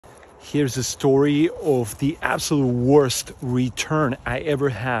Here's a story of the absolute worst return I ever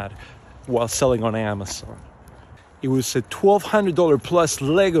had while selling on Amazon. It was a $1,200 plus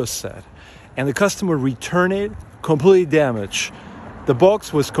Lego set, and the customer returned it completely damaged. The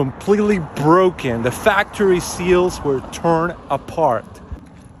box was completely broken. The factory seals were torn apart.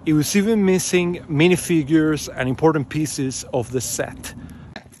 It was even missing minifigures and important pieces of the set.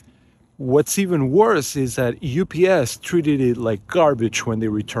 What's even worse is that UPS treated it like garbage when they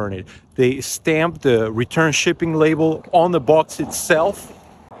returned it. They stamped the return shipping label on the box itself,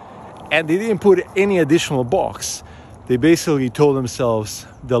 and they didn't put any additional box. They basically told themselves,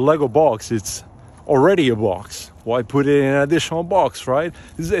 the Lego box, it's already a box. Why put it in an additional box, right?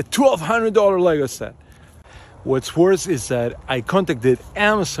 This is a $1,200 Lego set. What's worse is that I contacted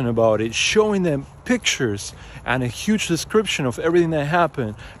Amazon about it, showing them pictures and a huge description of everything that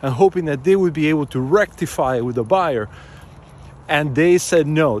happened and hoping that they would be able to rectify it with the buyer. And they said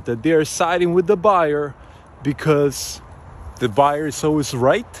no, that they're siding with the buyer because the buyer is always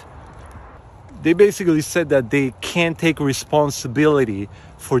right. They basically said that they can't take responsibility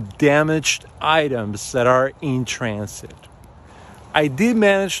for damaged items that are in transit. I did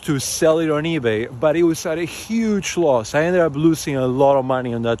manage to sell it on eBay, but it was at a huge loss. I ended up losing a lot of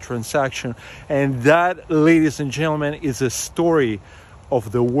money on that transaction. And that, ladies and gentlemen, is a story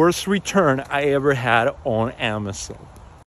of the worst return I ever had on Amazon.